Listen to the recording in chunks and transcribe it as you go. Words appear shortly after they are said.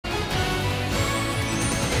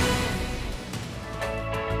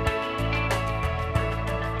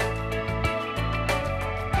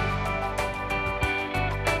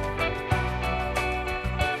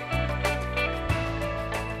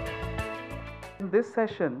In this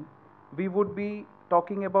session, we would be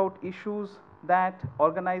talking about issues that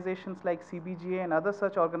organizations like CBGA and other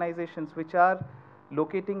such organizations which are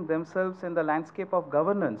locating themselves in the landscape of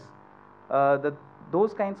governance,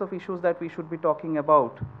 those kinds of issues that we should be talking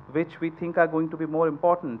about, which we think are going to be more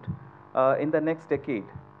important in the next decade.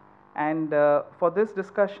 And for this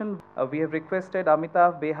discussion, we have requested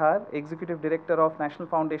Amitabh Behar, Executive Director of National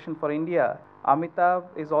Foundation for India. Amitabh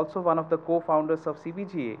is also one of the co-founders of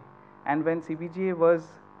CBGA. And when CBGA was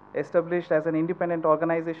established as an independent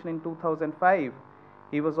organization in 2005,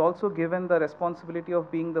 he was also given the responsibility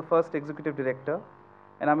of being the first executive director.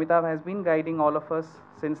 And Amitabh has been guiding all of us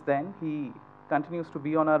since then. He continues to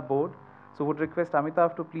be on our board. So would request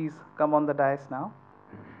Amitabh to please come on the dais now.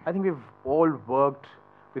 I think we've all worked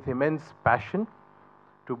with immense passion,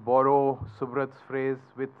 to borrow Subrat's phrase,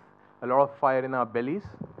 with a lot of fire in our bellies.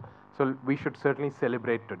 So we should certainly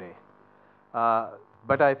celebrate today.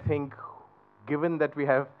 But I think, given that we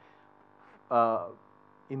have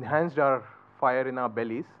enhanced our fire in our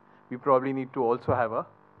bellies, we probably need to also have a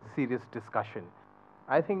serious discussion.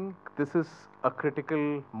 I think this is a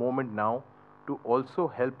critical moment now to also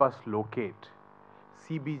help us locate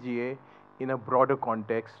CBGA in a broader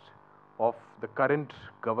context of the current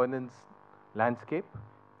governance landscape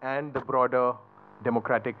and the broader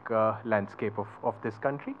democratic landscape of this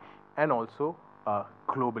country, and also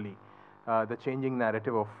globally. The changing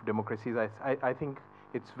narrative of democracies, I think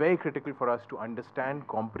it's very critical for us to understand,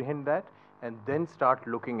 comprehend that, and then start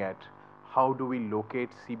looking at how do we locate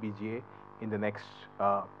CBGA in the next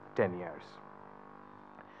 10 years.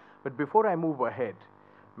 But before I move ahead,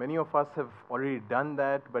 many of us have already done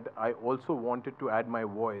that, but I also wanted to add my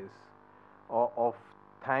voice of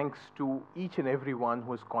thanks to each and every one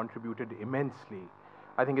who has contributed immensely.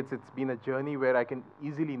 I think it's been a journey where I can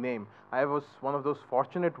easily name. I was one of those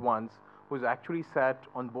fortunate ones who's actually sat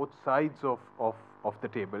on both sides of the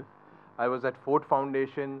table. I was at Ford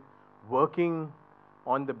Foundation working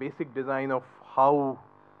on the basic design of how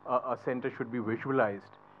a center should be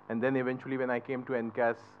visualized. And then eventually when I came to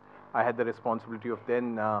NCAS, I had the responsibility of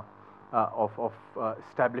then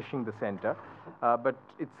establishing the center. But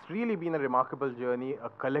it's really been a remarkable journey, a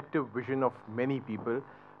collective vision of many people.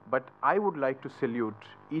 But I would like to salute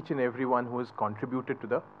each and everyone who has contributed to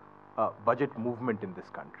the budget movement in this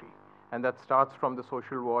country. And that starts from the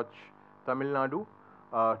Social Watch Tamil Nadu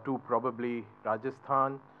to probably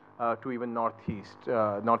Rajasthan to even Northeast.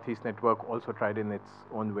 Northeast Network also tried in its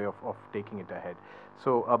own way of taking it ahead.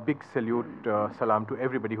 So a big salute, salam to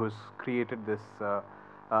everybody who's created this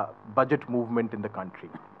budget movement in the country.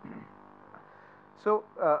 So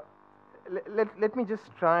let me just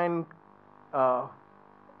try and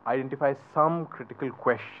identify some critical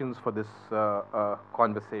questions for this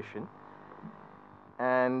conversation.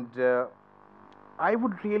 And I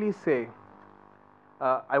would really say,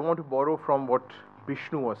 I want to borrow from what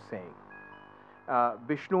Vishnu was saying.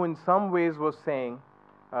 Vishnu in some ways was saying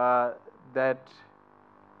that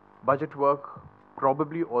budget work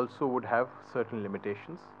probably also would have certain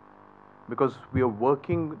limitations, because we are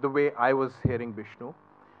working the way I was hearing Vishnu,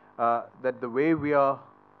 that the way we are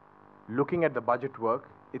looking at the budget work,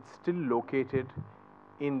 it's still located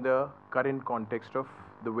in the current context of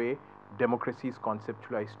the way democracy is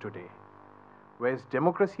conceptualized today. Whereas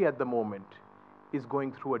democracy at the moment is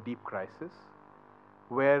going through a deep crisis,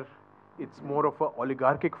 where it's more of an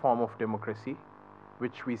oligarchic form of democracy,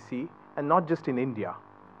 which we see, and not just in India,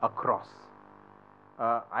 across.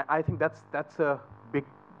 I think that's a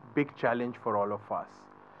big challenge for all of us,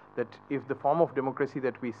 that if the form of democracy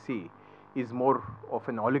that we see is more of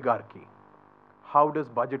an oligarchy, how does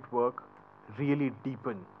budget work really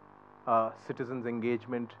deepen citizens'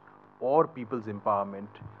 engagement or people's empowerment?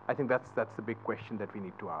 I think that's the big question that we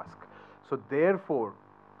need to ask. So therefore,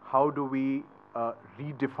 how do we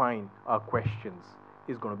redefine our questions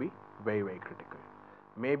is going to be very, very critical.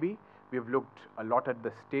 Maybe we've looked a lot at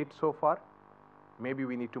the state so far. Maybe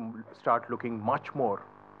we need to start looking much more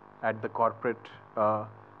at the corporate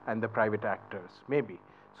and the private actors, maybe.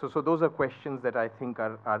 So those are questions that I think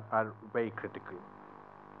are very critical.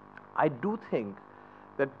 I do think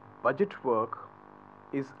that budget work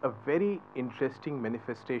is a very interesting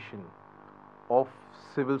manifestation of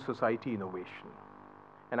civil society innovation.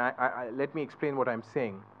 And let me explain what I'm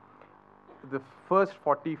saying. The first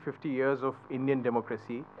 40, 50 years of Indian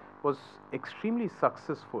democracy was extremely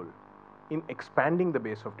successful in expanding the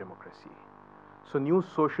base of democracy. So new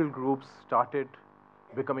social groups started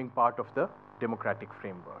becoming part of the democratic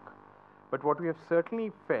framework. But what we have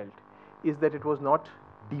certainly felt is that it was not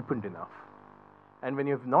deepened enough. And when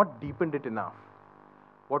you have not deepened it enough,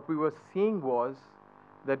 what we were seeing was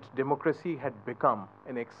that democracy had become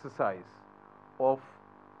an exercise of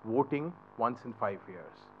voting once in 5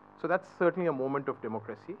 years. So that's certainly a moment of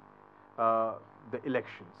democracy, the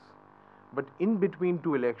elections. But in between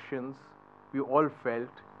two elections, we all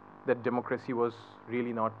felt that democracy was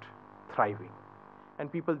really not thriving.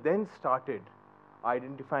 And people then started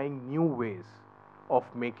identifying new ways of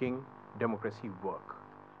making democracy work.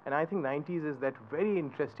 And I think 90s is that very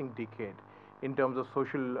interesting decade in terms of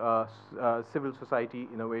civil society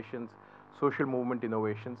innovations, social movement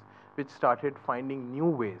innovations, which started finding new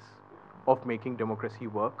ways of making democracy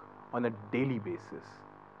work on a daily basis.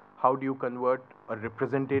 How do you convert a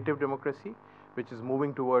representative democracy, which is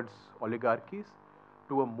moving towards oligarchies,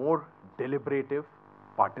 to a more deliberative,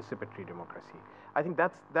 participatory democracy? I think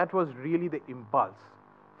that was really the impulse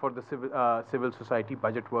for the civil society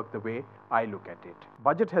budget work, the way I look at it.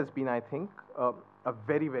 Budget has been, I think, a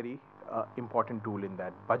very, very important tool in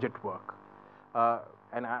that budget work.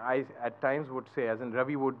 And I at times would say, as in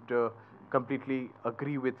Ravi would completely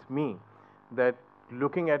agree with me, that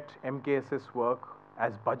looking at MKS's work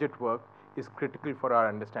as budget work is critical for our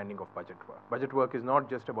understanding of budget work. Budget work is not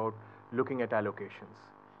just about looking at allocations.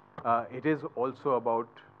 It is also about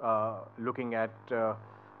looking at the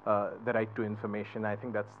right to information. I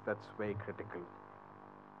think that's very critical.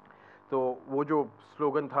 तो वो जो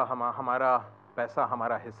slogan था हमारा पैसा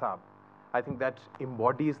हमारा हिसाब, I think that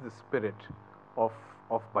embodies the spirit of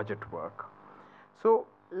budget work. So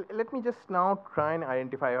let me just now try and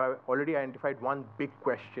identify. I've already identified one big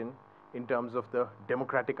question in terms of the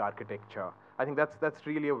democratic architecture. I think that's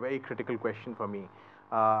really a very critical question for me.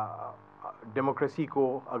 Democracy को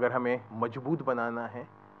अगर हमें मजबूत बनाना है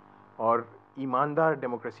और ईमानदार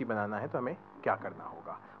democracy बनाना है तो हमें क्या करना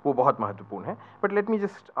होगा, वो बहुत महत्वपूर्ण है. But let me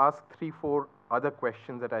just ask 3-4 other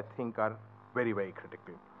questions that I think are very, very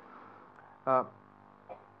critical.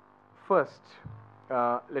 First,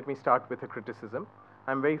 let me start with a criticism.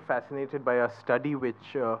 I'm very fascinated by a study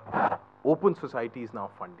which Open Society is now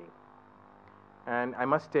funding. And I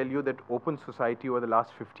must tell you that Open Society over the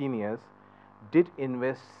last 15 years did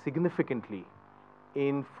invest significantly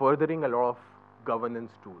in furthering a lot of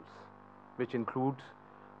governance tools, which includes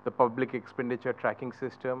the public expenditure tracking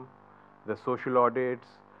system, the social audits,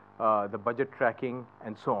 the budget tracking,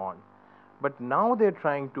 and so on. But now they're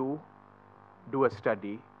trying to do a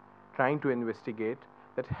study, trying to investigate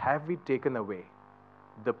that have we taken away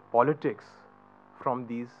the politics from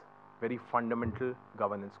these very fundamental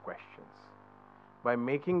governance questions. By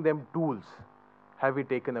making them tools, have we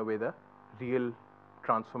taken away the real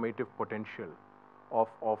transformative potential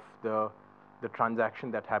of the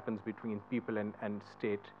transaction that happens between people and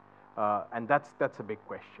state? And that's a big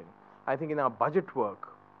question. I think in our budget work,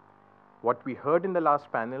 what we heard in the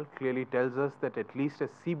last panel clearly tells us that at least as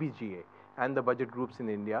CBGA and the budget groups in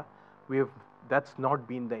India, that's not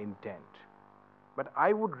been the intent. But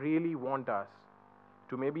I would really want us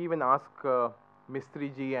to maybe even ask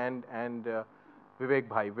Mistry ji and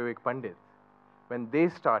Vivek Pandit, when they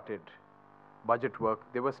started budget work,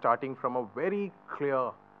 they were starting from a very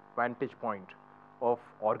clear vantage point of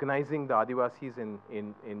organizing the Adivasis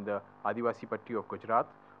in the Adivasi Patti of Gujarat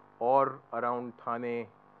or around Thane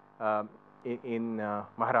in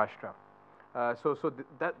Maharashtra. So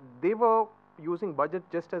that they were using budget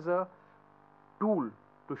just as a tool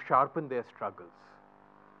to sharpen their struggles.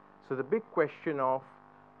 So the big question of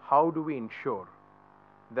how do we ensure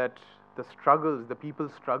that the struggles, the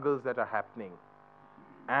people's struggles that are happening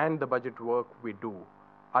and the budget work we do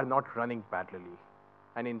are not running parallelly.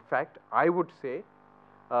 And in fact, I would say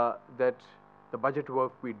that the budget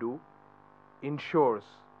work we do ensures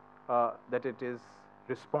that it is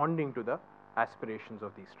responding to the aspirations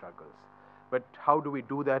of these struggles. But how do we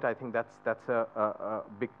do that? I think that's a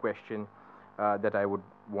big question that I would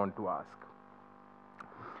want to ask.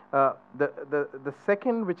 The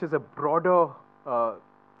second, which is a broader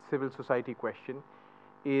civil society question,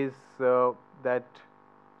 is that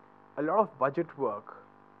a lot of budget work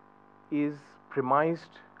is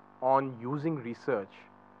premised on using research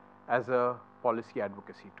as a policy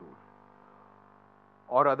advocacy tool.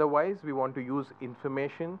 Or otherwise, we want to use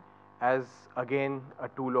information as, again, a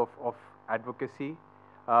tool of advocacy,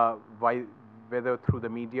 whether through the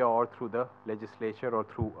media or through the legislature or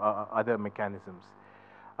through other mechanisms.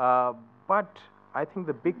 But I think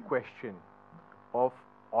the big question of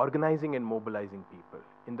organizing and mobilizing people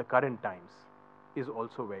in the current times is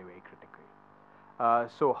also very, very critical.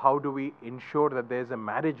 So how do we ensure that there's a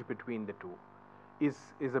marriage between the two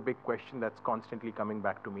is a big question that's constantly coming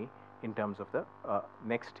back to me in terms of the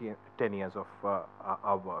next 10 years of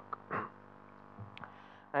our work.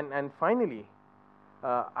 And finally,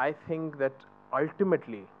 I think that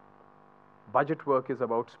ultimately budget work is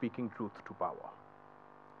about speaking truth to power.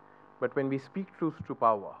 But when we speak truth to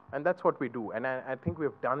power, and that's what we do, and I think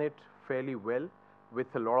we've done it fairly well with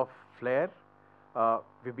a lot of flair.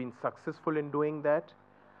 We've been successful in doing that.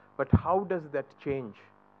 But how does that change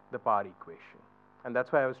the power equation? And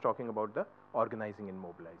that's why I was talking about the organizing and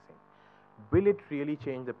mobilizing. Will it really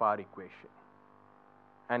change the power equation?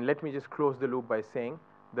 And let me just close the loop by saying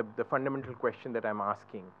the fundamental question that I'm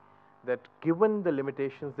asking, that given the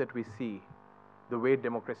limitations that we see, the way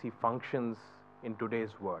democracy functions in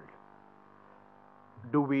today's world,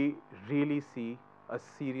 do we really see a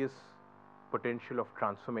serious potential of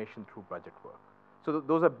transformation through budget work? So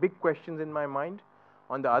those are big questions in my mind.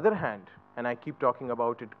 On the other hand, and I keep talking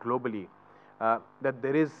about it globally, that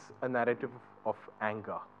there is a narrative of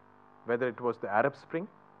anger, whether it was the Arab Spring,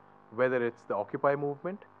 whether it's the Occupy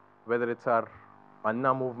movement, whether it's our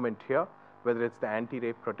Anna movement here, whether it's the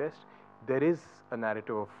anti-rape protest, there is a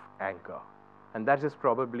narrative of anger. And that is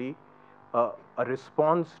probably a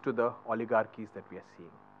response to the oligarchies that we are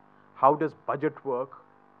seeing. How does budget work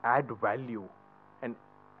add value and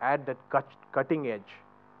add that cutting edge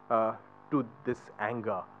to this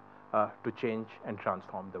anger to change and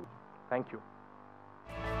transform the world? Thank you.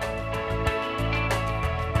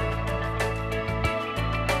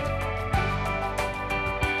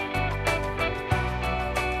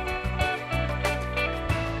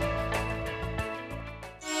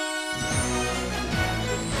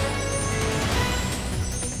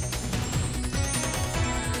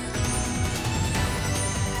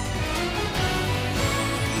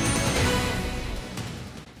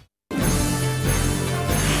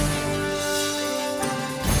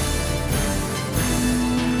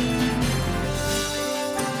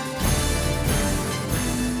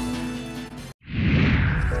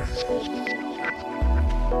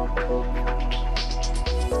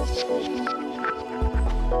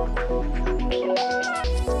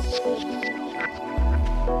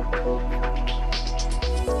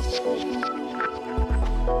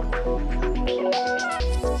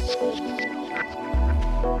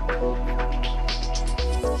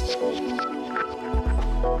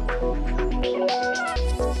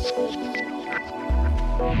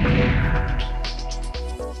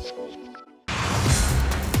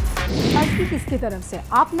 नाराजगी किसकी तरफ से?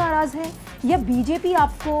 आप नाराज हैं या BJP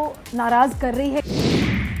आपको नाराज कर रही है?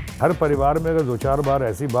 हर परिवार में अगर दो चार बार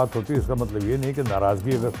ऐसी बात होती है, इसका मतलब ये नहीं कि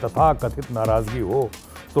नाराजगी, अगर तथा कथित नाराजगी हो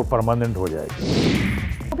तो परमानेंट हो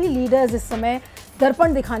जाएगी। अभी लीडर्स इस समय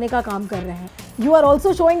दर्पण दिखाने का काम कर रहे हैं। You are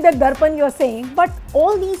also showing that दर्पण you are saying, but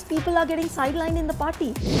all these people are getting sidelined in the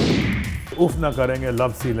party. उफ ना करेंगे,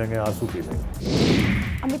 लब सी लेंगे, आंसू पी लेंगे।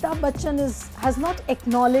 Amitabh Bachchan has not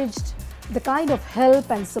acknowledged the kind of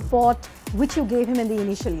help and support which you gave him in the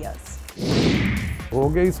initial years. हो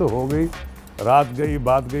गई सो हो गई, रात गई,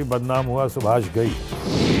 बात गई, बदनाम हुआ, सुभाष गई।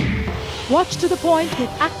 Watch to the point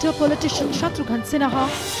with actor politician Shatrughan Sinha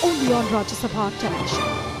only on Rajya Sabha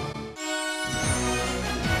television.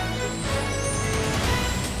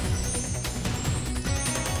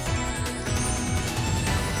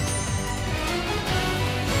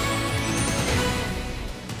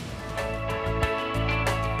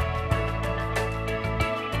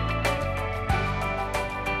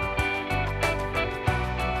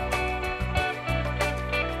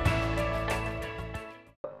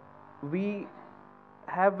 We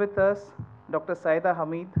have with us Dr. Syeda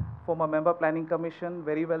Hameed, former member Planning Commission,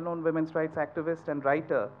 very well-known women's rights activist and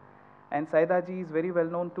writer. And Syeda ji is very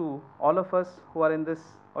well-known to all of us who are in this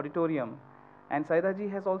auditorium. And Syeda ji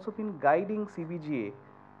has also been guiding CBGA,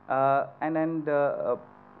 and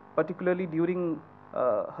particularly during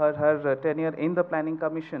her tenure in the Planning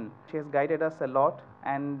Commission. She has guided us a lot,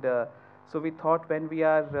 and so we thought when we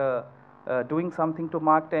are doing something to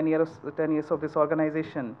mark 10 years of this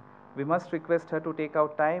organization, we must request her to take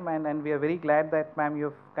out time, and we are very glad that ma'am you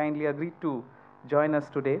have kindly agreed to join us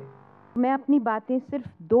today. मैं अपनी बातें सिर्फ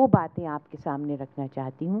दो बातें आपके सामने रखना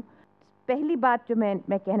चाहती हूँ। पहली बात जो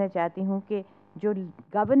मैं कहना चाहती हूँ कि जो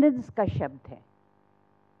गवर्नेंस का शब्द है,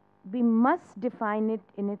 we must define it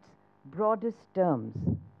in its broadest terms.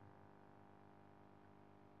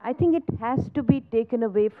 I think it has to be taken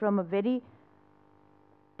away from a very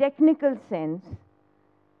technical sense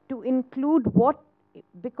to include what,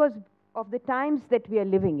 because of the times that we are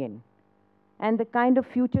living in and the kind of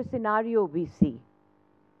future scenario we see.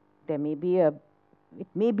 There may be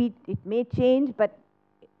it may change, but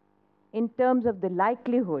in terms of the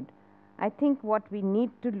likelihood, I think what we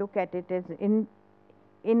need to look at it is in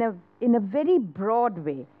a very broad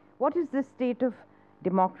way. What is the state of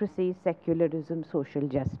democracy, secularism, social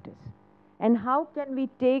justice? And how can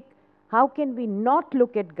we not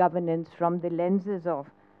look at governance from the lenses of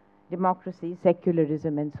democracy,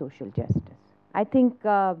 secularism, and social justice? I think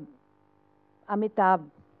Amitabh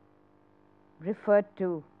referred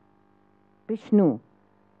to Vishnu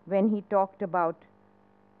when he talked about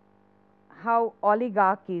how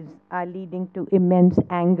oligarchies are leading to immense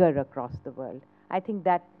anger across the world. I think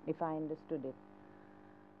that, if I understood it.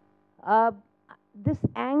 This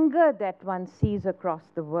anger that one sees across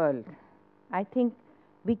the world, I think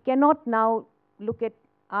we cannot now look at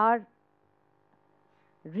our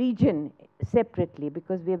region separately,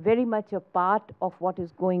 because we are very much a part of what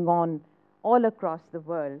is going on all across the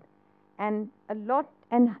world. And a lot,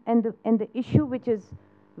 and the issue which is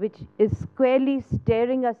squarely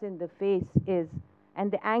staring us in the face is,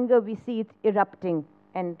 and the anger we see it erupting,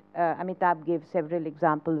 and Amitabh gave several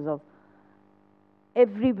examples of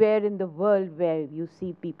everywhere in the world where you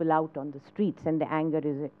see people out on the streets, and the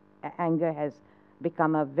anger has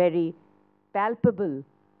become a very palpable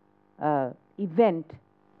event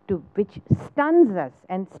which stuns us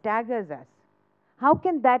and staggers us. How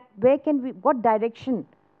can that, what direction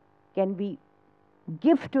can we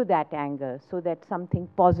give to that anger so that something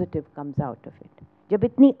positive comes out of it? जब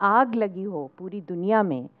इतनी आग लगी हो पूरी दुनिया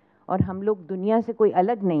में और हम लोग दुनिया से कोई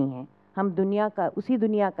अलग नहीं हैं, हम दुनिया का, उसी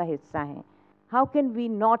दुनिया का हिस्सा हैं, how can we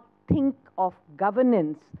not think of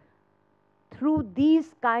governance through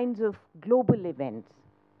these kinds of global events?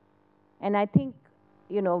 And I think,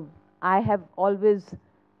 you know, I have always,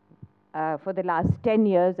 for the last 10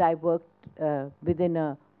 years, I worked within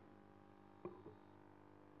a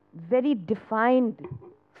very defined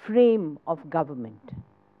frame of government.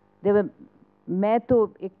 मैं तो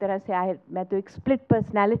एक तरह से मैं तो एक split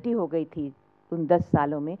personality हो गई थी उन 10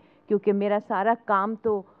 सालों में, क्योंकि मेरा सारा काम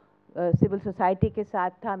तो सिविल सोसाइटी के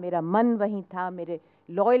साथ था, मेरा मन वहीं था, मेरे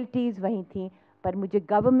लॉयल्टीज़ वहीं थी, पर मुझे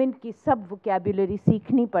गवर्नमेंट की सब वोकैबुलरी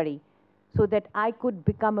सीखनी पड़ी so that I could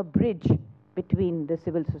become a bridge between the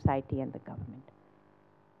civil society and the government.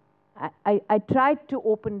 I tried to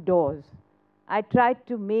open doors. I tried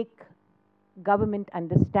to make government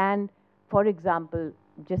understand, for example,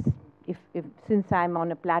 just if since I'm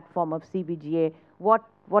on a platform of CBGA, what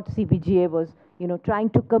CBGA was, you know, trying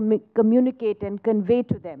to communicate and convey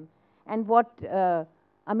to them, and what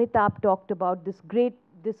Amitabh talked about, this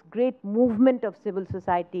great movement of civil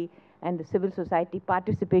society and the civil society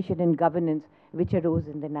participation in governance which arose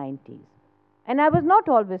in the 90s. And I was not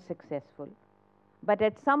always successful, but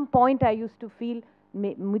at some point I used to feel,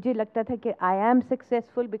 मुझे लगता था कि I am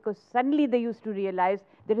successful, because suddenly they used to realize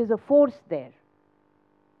there is a force there.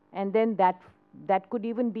 And then that could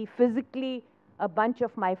even be physically a bunch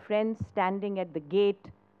of my friends standing at the gate,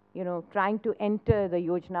 you know, trying to enter the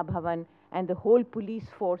Yojana Bhavan, and the whole police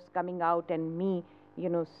force coming out, and me, you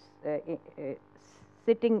know,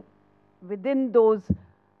 sitting within those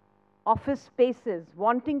office spaces,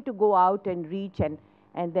 wanting to go out and reach,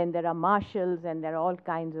 and then there are marshals, and there are all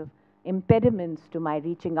kinds of impediments to my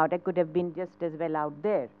reaching out. I could have been just as well out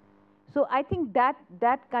there. So I think that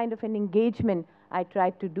kind of an engagement I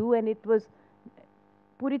tried to do, and it was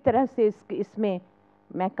पूरी तरह से इसमें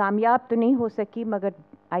मैं कामयाब तो नहीं हो सकी, मगर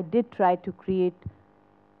I did try to create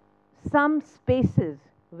some spaces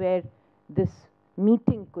where this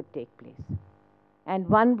meeting could take place. And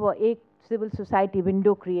one वो एक civil society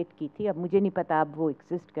window create की थी. अब मुझे नहीं पता अब वो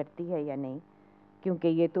exist करती है या नहीं, क्योंकि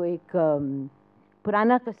ये तो एक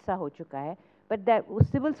पुराना किस्सा हो चुका है. But that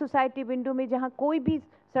उस civil society window में जहाँ कोई भी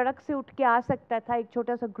सड़क से उठ के आ सकता था, एक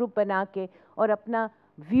छोटा सा ग्रुप बना के, और अपना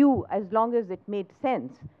view, as long as it made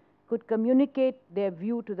sense, could communicate their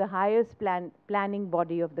view to the highest planning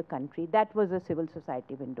body of the country. That was a civil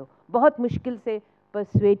society window. बहुत मुश्किल से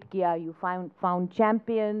persuade किया. You found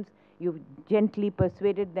champions, you gently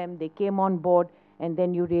persuaded them, they came on board, and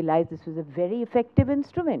then you realized this was a very effective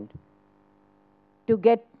instrument to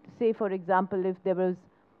get, say, for example, if there was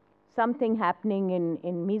something happening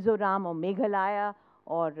in Mizoram or Meghalaya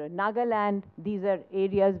or Nagaland, these are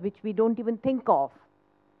areas which we don't even think of.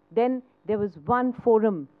 Then there was one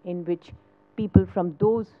forum in which people from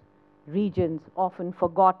those regions, often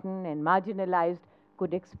forgotten and marginalized,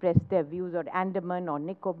 could express their views, or Andaman or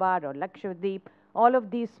Nicobar or Lakshadweep, all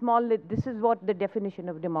of these small, this is what the definition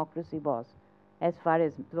of democracy was, as far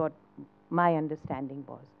as what my understanding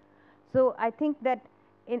was. So I think that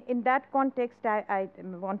in that context, I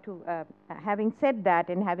want to, having said that,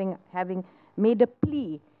 and having made a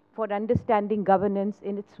plea for understanding governance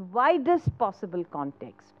in its widest possible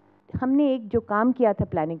context, हमने एक जो काम किया था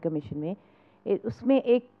planning commission में, उसमें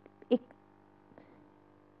एक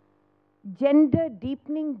gender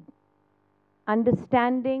deepening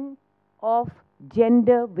understanding of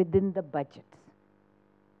gender within the budgets.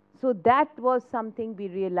 So that was something we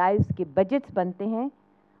realized कि budgets बनते हैं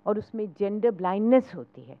और उसमें gender blindness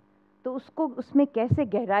होती है, तो उसको उसमें कैसे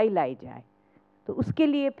गहराई लाई जाए. तो उसके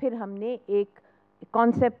लिए फिर हमने एक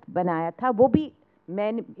कॉन्सेप्ट बनाया था, वो भी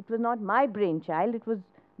मैंने, it was not my brain child, it was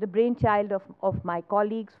the brainchild of my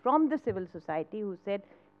colleagues from the civil society who said,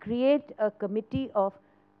 create a committee of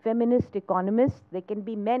feminist economists. They can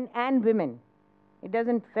be men and women. It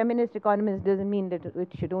doesn't, feminist economists doesn't mean that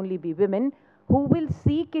it should only be women, who will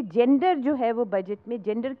see कि gender जो है वो budget में,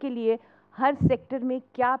 gender के लिए हर sector में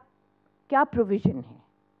क्या provision है.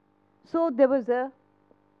 So there was a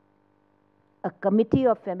committee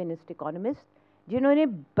of feminist economists जिन्होंने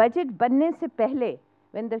budget बनने से पहले,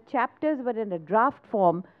 when the chapters were in a draft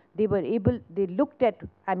form, they looked at,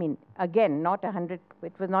 I mean, again,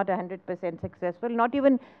 it was not 100% successful, not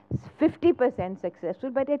even 50% successful,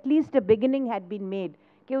 but at least a beginning had been made,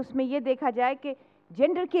 कि उसमें ये देखा जाए कि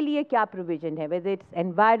gender के लिए क्या provision है, whether it's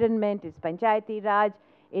environment, it's panchayati raj,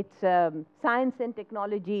 it's science and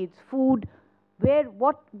technology, it's food, where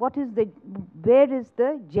is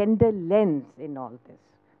the gender lens in all this?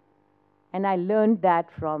 And I learned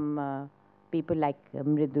that from people like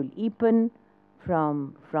Mridul Eapan,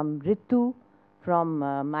 from Ritu, from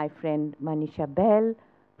my friend Manisha Behl,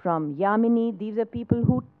 from Yamini. These are people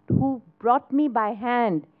who brought me by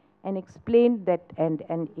hand and explained that, and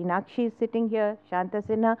Inakshi is sitting here, Shanta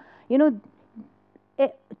Sinha, you know,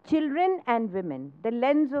 children and women, the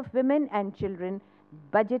lens of women and children,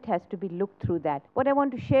 budget has to be looked through that. What I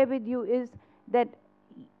want to share with you is that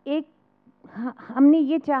हमने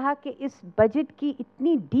ये चाहा कि इस budget की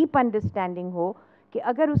इतनी deep understanding हो कि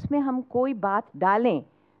अगर उसमें हम कोई बात डालें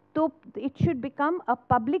तो it should become a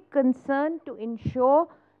public concern to ensure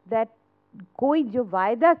that कोई जो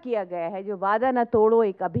वायदा किया गया है, जो वादा ना तोड़ो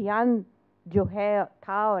एक अभियान जो है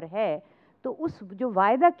था और है, तो उस जो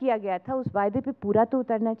वायदा किया गया था उस वायदे पे पूरा तो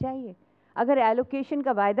उतरना चाहिए. अगर एलोकेशन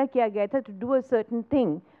का वायदा किया गया था to do a certain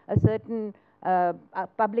thing, a certain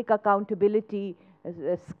public accountability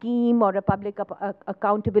scheme or a public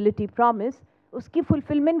accountability promise, uski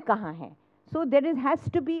fulfillment kahan hai? So there has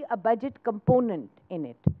to be a budget component in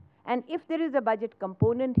it, and if there is a budget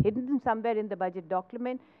component hidden somewhere in the budget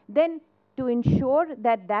document, then to ensure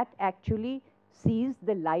that that actually sees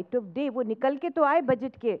the light of day, wo nikal ke to aaye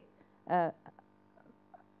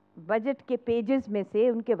budget ke pages mein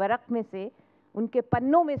se, unke warak mein se, unke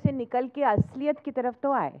panno mein se nikal ke asliyat ki taraf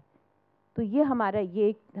to aaye. तो ये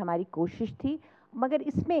हमारी कोशिश थी. मगर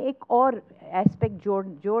इसमें एक और aspect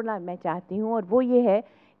जोड़ना मैं चाहती हूँ, और वो ये है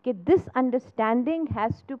कि this understanding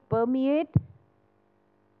has to permeate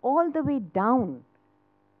all the way down,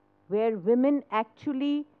 where women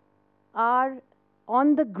actually are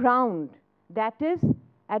on the ground, that is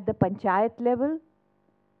at the panchayat level,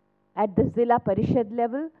 at the Zilla Parishad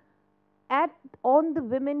level, on the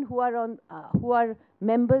women who are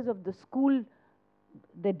members of the school,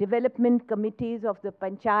 the development committees of the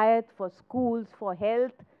panchayat, for schools, for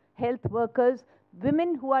health workers,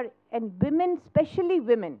 women who are, and women, especially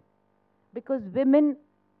women, because women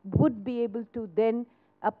would be able to then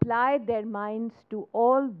apply their minds to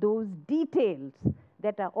all those details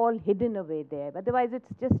that are all hidden away there. Otherwise,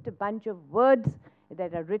 it's just a bunch of words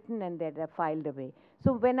that are written and that are filed away.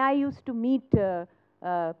 So when I used to meet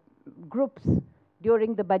groups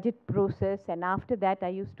during the budget process, and after that, I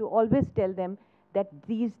used to always tell them that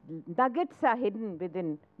these nuggets are hidden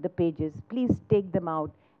within the pages. Please take them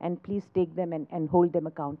out, and please take them and hold them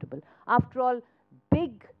accountable. After all,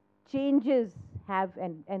 big changes have,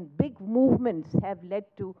 and big movements have led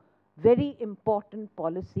to very important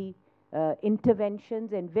policy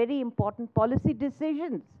interventions and very important policy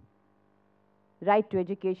decisions. Right to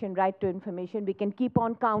education, right to information, we can keep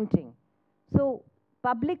on counting. So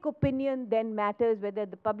public opinion then matters, whether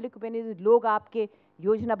the public opinion is log aapke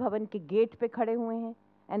Yojana Bhavan ke gate pe khade hue hain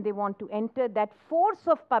and they want to enter, that force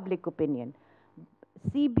of public opinion.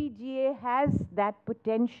 CBGA has that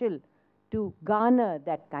potential to garner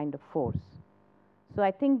that kind of force. So I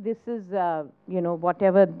think this is,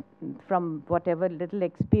 from whatever little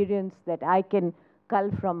experience that I can cull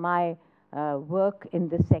from my work in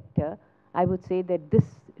this sector, I would say that this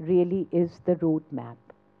really is the roadmap.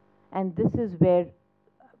 And this is where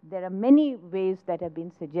there are many ways that have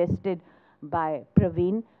been suggested by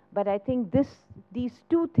Praveen, but I think these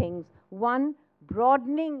two things, one,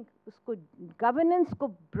 broadening, उसको governance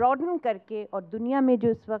को broaden करके, और दुनिया में जो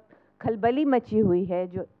इस वक्त खलबली मची हुई है,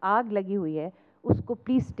 जो आग लगी हुई है, उसको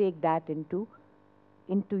please take that into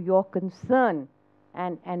your concern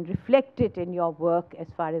and reflect it in your work as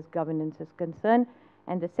far as governance is concerned.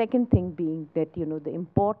 And the second thing being that, the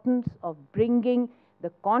importance of bringing the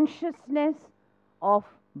consciousness of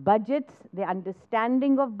budgets, the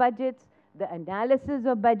understanding of budgets, the analysis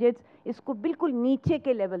of budgets, इसको बिल्कुल नीचे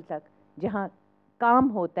के level तक, जहाँ काम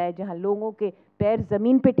होता है, जहाँ लोगों के पैर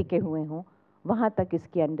ज़मीन पे टिके हुए हों, वहाँ तक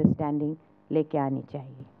इसकी अंडरस्टैंडिंग लेके आनी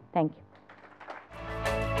चाहिए. Thank you.